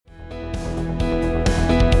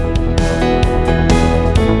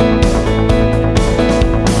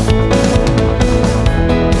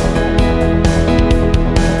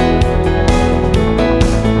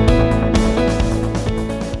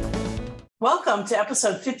Welcome to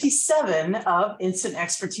episode 57 of Instant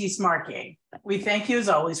Expertise Marketing. We thank you as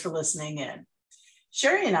always for listening in.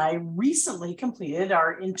 Sherry and I recently completed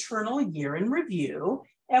our internal year in review,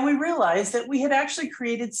 and we realized that we had actually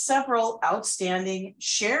created several outstanding,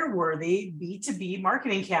 share-worthy B2B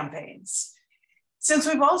marketing campaigns. Since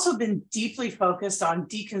we've also been deeply focused on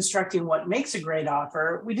deconstructing what makes a great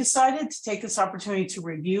offer, we decided to take this opportunity to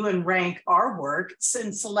review and rank our work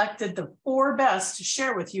and selected the 4 best to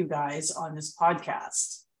share with you guys on this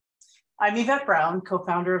podcast. I'm Yvette Brown,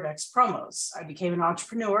 co-founder of X Promos. I became an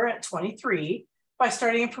entrepreneur at 23 by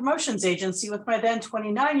starting a promotions agency with my then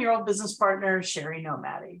 29-year-old business partner, Sherry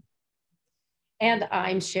Nomadi. And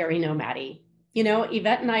I'm Sherry Nomadi. You know,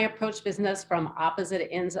 Yvette and I approach business from opposite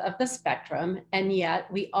ends of the spectrum, and yet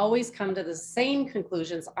we always come to the same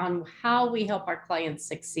conclusions on how we help our clients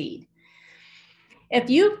succeed. If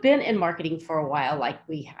you've been in marketing for a while, like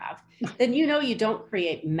we have, then you know you don't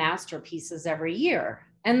create masterpieces every year.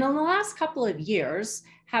 And the last couple of years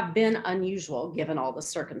have been unusual given all the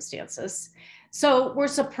circumstances. So we're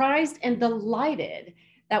surprised and delighted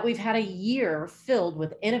that we've had a year filled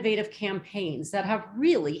with innovative campaigns that have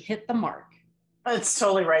really hit the mark. That's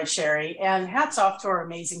totally right, Sherry. And hats off to our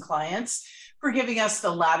amazing clients for giving us the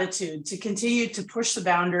latitude to continue to push the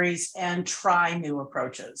boundaries and try new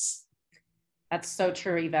approaches. That's so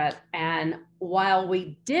true, Yvette. And while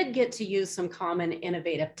we did get to use some common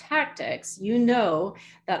innovative tactics, you know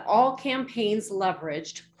that all campaigns are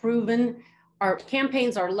leveraged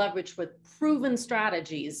with proven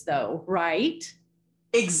strategies though, right?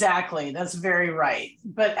 Exactly. That's very right.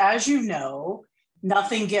 But as you know,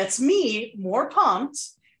 nothing gets me more pumped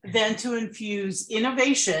than to infuse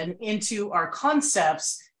innovation into our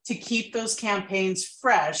concepts to keep those campaigns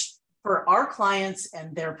fresh for our clients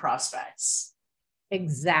and their prospects.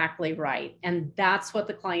 Exactly right. And that's what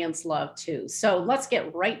the clients love too. So let's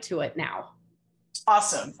get right to it now.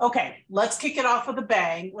 Awesome. Okay, let's kick it off with a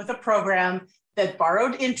bang with a program that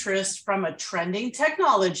borrowed interest from a trending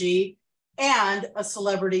technology and a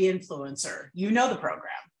celebrity influencer. You know the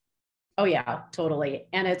program. Oh yeah, totally.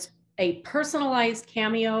 And it's a personalized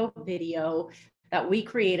cameo video that we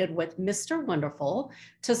created with Mr. Wonderful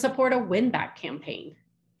to support a win-back campaign.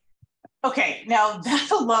 Okay, now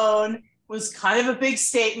that alone was kind of a big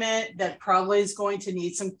statement that probably is going to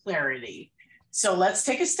need some clarity. So let's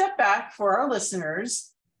take a step back for our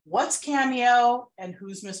listeners. What's Cameo and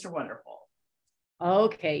who's Mr. Wonderful?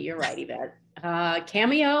 Okay, you're right, Yvette.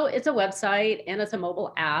 Cameo is a website and it's a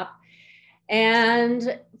mobile app.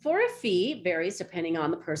 And for a fee, varies depending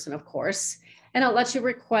on the person, of course, and it lets you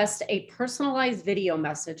request a personalized video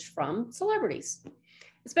message from celebrities.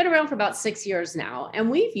 It's been around for about 6 years now, and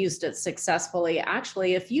we've used it successfully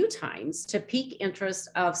actually a few times to pique interest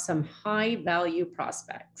of some high value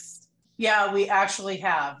prospects. Yeah, we actually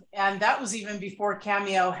have. And that was even before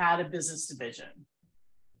Cameo had a business division.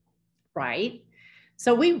 Right.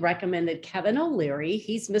 So we recommended Kevin O'Leary,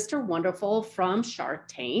 he's Mr. Wonderful from Shark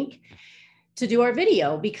Tank, to do our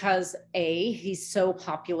video because A, he's so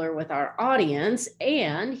popular with our audience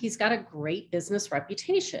and he's got a great business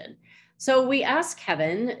reputation. So we asked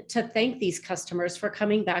Kevin to thank these customers for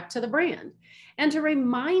coming back to the brand and to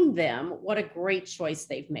remind them what a great choice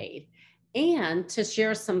they've made and to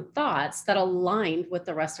share some thoughts that aligned with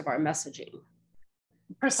the rest of our messaging.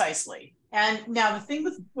 Precisely. And now the thing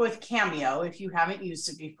with Cameo, if you haven't used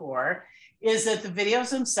it before, is that the videos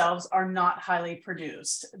themselves are not highly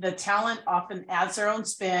produced. The talent often adds their own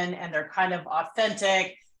spin and they're kind of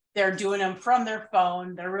authentic. They're doing them from their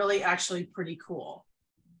phone. They're really actually pretty cool.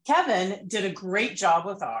 Kevin did a great job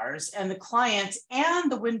with ours, and the client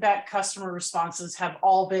and the win-back customer responses have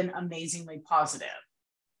all been amazingly positive.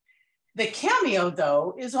 The Cameo,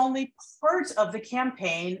 though, is only part of the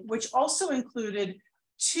campaign, which also included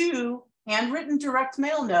 2 handwritten direct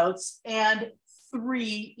mail notes and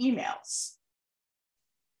 3 emails.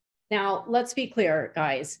 Now, let's be clear,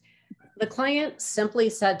 guys. The client simply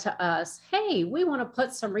said to us, hey, we want to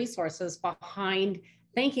put some resources behind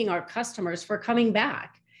thanking our customers for coming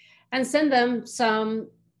back and send them some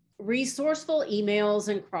resourceful emails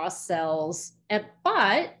and cross sells.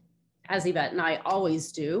 But as Yvette and I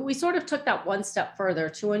always do, we sort of took that one step further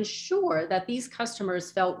to ensure that these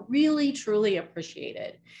customers felt really, truly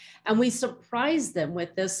appreciated. And we surprised them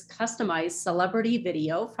with this customized celebrity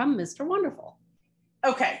video from Mr. Wonderful.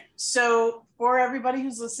 Okay, so for everybody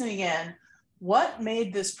who's listening in, what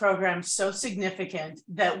made this program so significant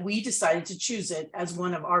that we decided to choose it as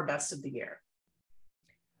one of our best of the year?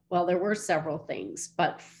 Well, there were several things,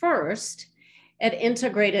 but first, it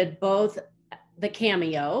integrated both the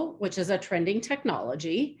Cameo, which is a trending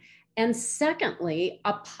technology, and secondly,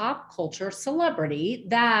 a pop culture celebrity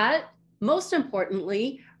that most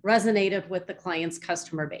importantly, resonated with the client's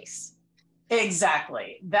customer base.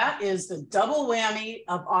 Exactly. That is the double whammy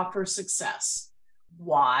of offer success.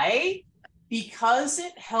 Why? Because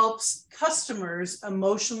it helps customers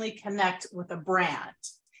emotionally connect with a brand.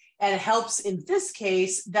 And it helps, in this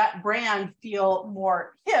case, that brand feel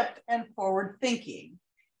more hip and forward thinking.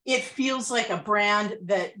 It feels like a brand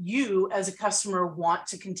that you as a customer want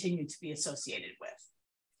to continue to be associated with.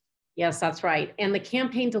 Yes, that's right. And the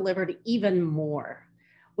campaign delivered even more.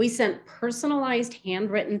 We sent personalized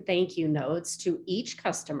handwritten thank you notes to each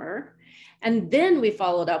customer. And then we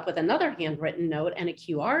followed up with another handwritten note and a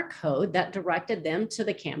QR code that directed them to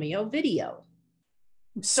the Cameo video.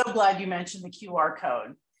 I'm so glad you mentioned the QR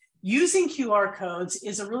code. Using QR codes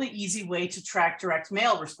is a really easy way to track direct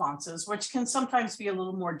mail responses, which can sometimes be a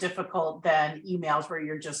little more difficult than emails where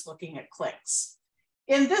you're just looking at clicks.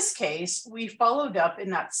 In this case, we followed up in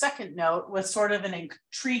that second note with sort of an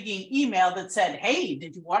intriguing email that said, hey,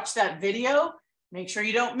 did you watch that video? Make sure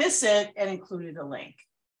you don't miss it, and included a link.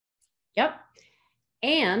 Yep.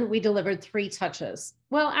 And we delivered 3 touches.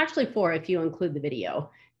 Well, actually 4 if you include the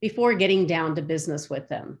video, before getting down to business with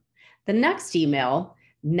them. The next email,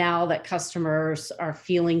 now that customers are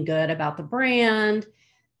feeling good about the brand,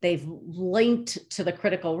 they've linked to the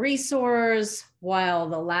critical resource, while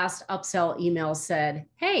the last upsell email said,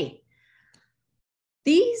 hey,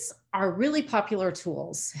 these are really popular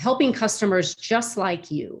tools helping customers just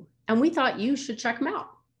like you, and we thought you should check them out.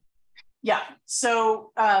 Yeah,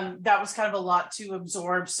 so that was kind of a lot to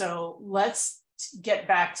absorb. So let's get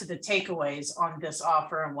back to the takeaways on this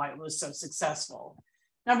offer and why it was so successful.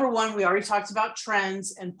 Number one, we already talked about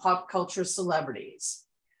trends and pop culture celebrities.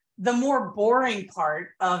 The more boring part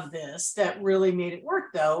of this that really made it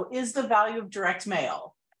work, though, is the value of direct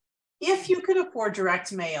mail. If you could afford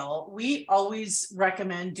direct mail, we always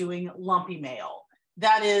recommend doing lumpy mail.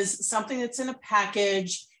 That is something that's in a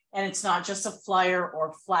package, and it's not just a flyer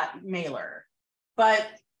or flat mailer. But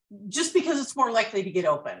just because it's more likely to get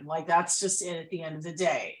open, like that's just it at the end of the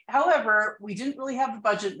day. However, we didn't really have the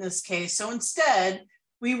budget in this case, so instead,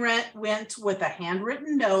 we went with a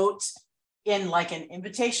handwritten note in like an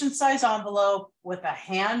invitation size envelope with a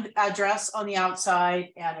hand address on the outside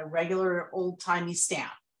and a regular old-timey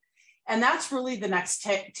stamp. And that's really the next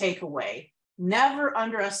takeaway. Never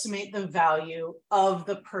underestimate the value of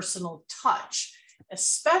the personal touch,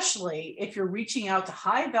 especially if you're reaching out to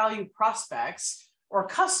high-value prospects or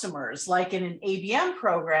customers, like in an ABM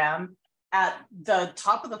program at the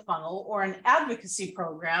top of the funnel or an advocacy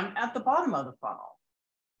program at the bottom of the funnel.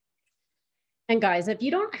 And guys, if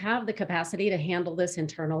you don't have the capacity to handle this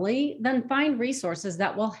internally, then find resources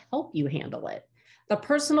that will help you handle it. The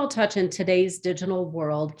personal touch in today's digital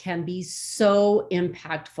world can be so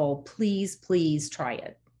impactful. Please, please try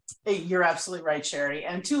it. You're absolutely right, Sherry.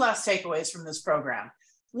 And 2 last takeaways from this program.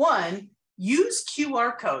 1, use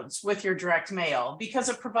QR codes with your direct mail because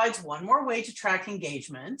it provides one more way to track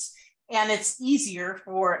engagement. And it's easier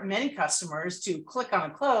for many customers to click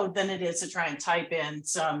on a code than it is to try and type in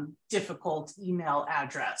some difficult email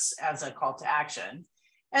address as a call to action.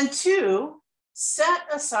 And 2, set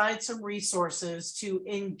aside some resources to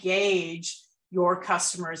engage your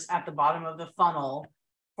customers at the bottom of the funnel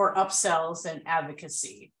for upsells and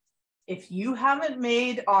advocacy. If you haven't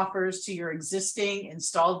made offers to your existing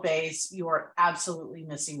installed base, you are absolutely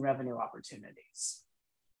missing revenue opportunities.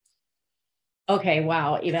 Okay,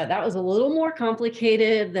 wow, Eva, that was a little more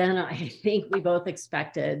complicated than I think we both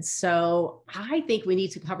expected. So I think we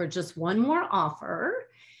need to cover just one more offer,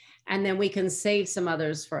 and then we can save some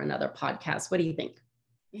others for another podcast. What do you think?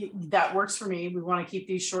 That works for me. We want to keep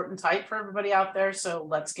these short and tight for everybody out there, so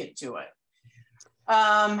let's get to it.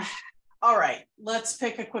 All right, let's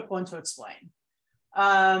pick a quick one to explain.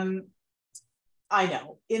 I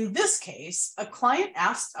know. In this case, a client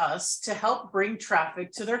asked us to help bring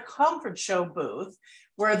traffic to their conference show booth,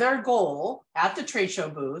 where their goal at the trade show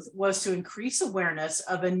booth was to increase awareness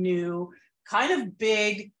of a new kind of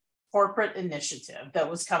big corporate initiative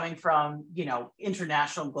that was coming from,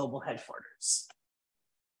 international global headquarters.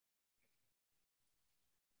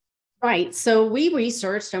 Right. So we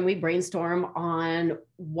researched and we brainstormed on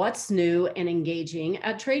what's new and engaging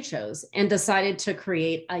at trade shows and decided to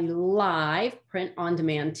create a live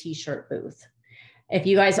print-on-demand t-shirt booth. If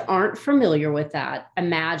you guys aren't familiar with that,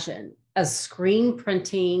 imagine a screen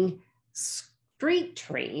printing street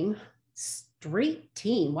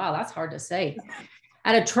team. Wow, that's hard to say.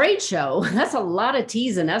 At a trade show, that's a lot of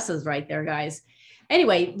T's and S's right there, guys.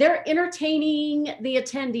 Anyway, they're entertaining the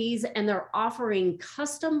attendees and they're offering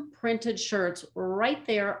custom printed shirts right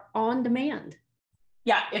there on demand.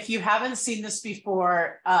 Yeah, if you haven't seen this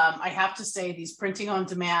before, I have to say these printing on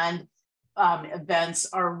demand events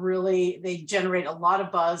are really, they generate a lot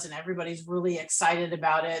of buzz and everybody's really excited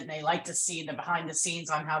about it. And they like to see the behind the scenes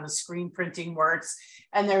on how the screen printing works.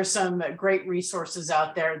 And there's some great resources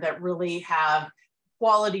out there that really have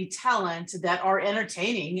quality talent that are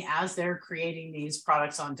entertaining as they're creating these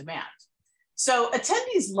products on demand. So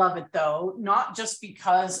attendees love it though, not just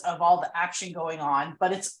because of all the action going on,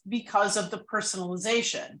 but it's because of the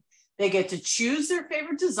personalization. They get to choose their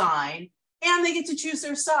favorite design and they get to choose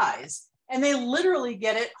their size, and they literally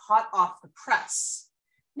get it hot off the press.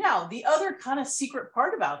 Now, the other kind of secret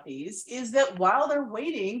part about these is that while they're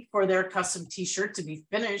waiting for their custom t-shirt to be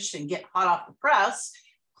finished and get hot off the press,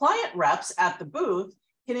 client reps at the booth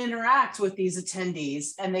can interact with these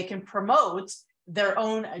attendees and they can promote their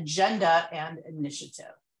own agenda and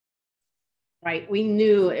initiative. Right. We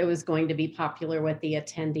knew it was going to be popular with the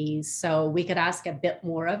attendees, so we could ask a bit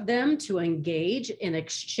more of them to engage in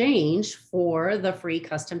exchange for the free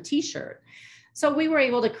custom t-shirt. So we were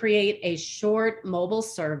able to create a short mobile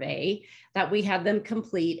survey that we had them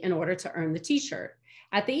complete in order to earn the t-shirt.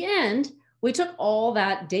 At the end, we took all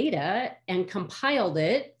that data and compiled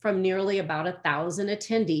it from nearly about 1,000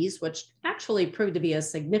 attendees, which actually proved to be a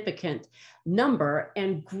significant number,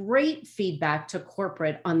 and great feedback to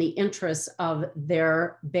corporate on the interests of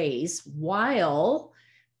their base while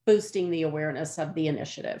boosting the awareness of the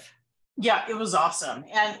initiative. Yeah, it was awesome.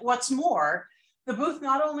 And what's more, the booth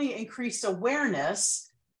not only increased awareness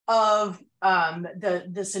of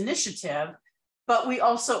this initiative, but we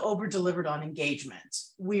also over-delivered on engagement.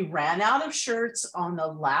 We ran out of shirts on the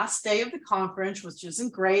last day of the conference, which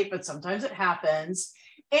isn't great, but sometimes it happens.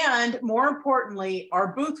 And more importantly,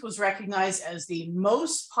 our booth was recognized as the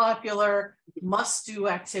most popular must-do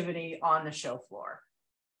activity on the show floor.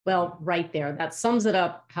 Well, right there, that sums it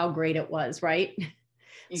up how great it was, right?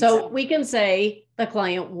 Exactly. So we can say the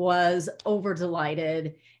client was over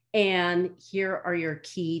delighted. And here are your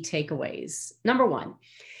key takeaways. Number one,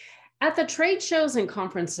 at the trade shows and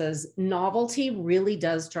conferences, novelty really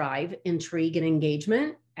does drive intrigue and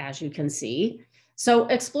engagement, as you can see. So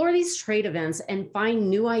explore these trade events and find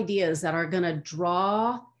new ideas that are going to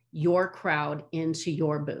draw your crowd into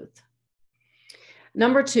your booth.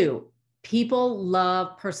 Number two, people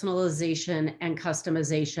love personalization and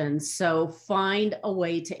customization. So find a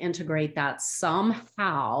way to integrate that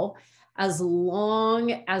somehow. As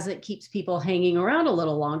long as it keeps people hanging around a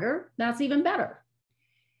little longer, that's even better.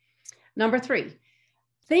 Number three,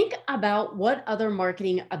 think about what other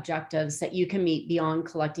marketing objectives that you can meet beyond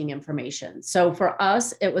collecting information. So for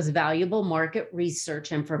us, it was valuable market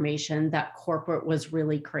research information that corporate was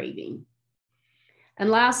really craving. And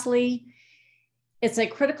lastly, it's a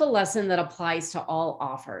critical lesson that applies to all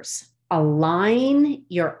offers. Align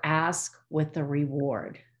your ask with the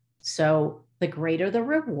reward. So the greater the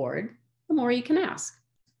reward, the more you can ask.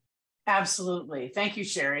 Absolutely. Thank you,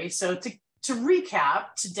 Sherry. So to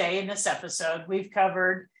recap today in this episode, we've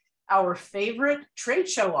covered our favorite trade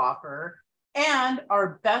show offer and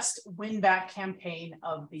our best win-back campaign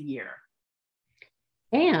of the year.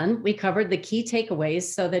 And we covered the key takeaways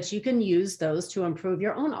so that you can use those to improve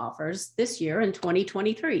your own offers this year in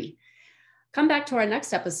 2023. Come back to our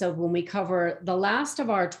next episode when we cover the last of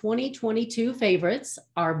our 2022 favorites,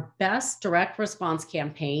 our best direct response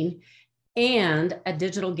campaign, and a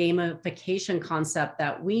digital gamification concept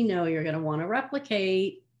that we know you're going to want to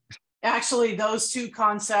replicate. Actually, those two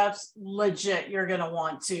concepts, legit, you're going to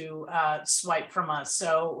want to swipe from us.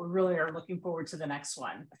 So we really are looking forward to the next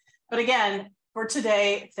one. But again, for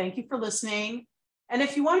today, thank you for listening. And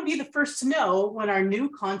if you want to be the first to know when our new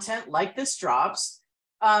content like this drops,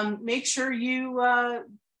 make sure you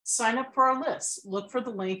sign up for our list. Look for the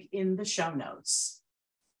link in the show notes.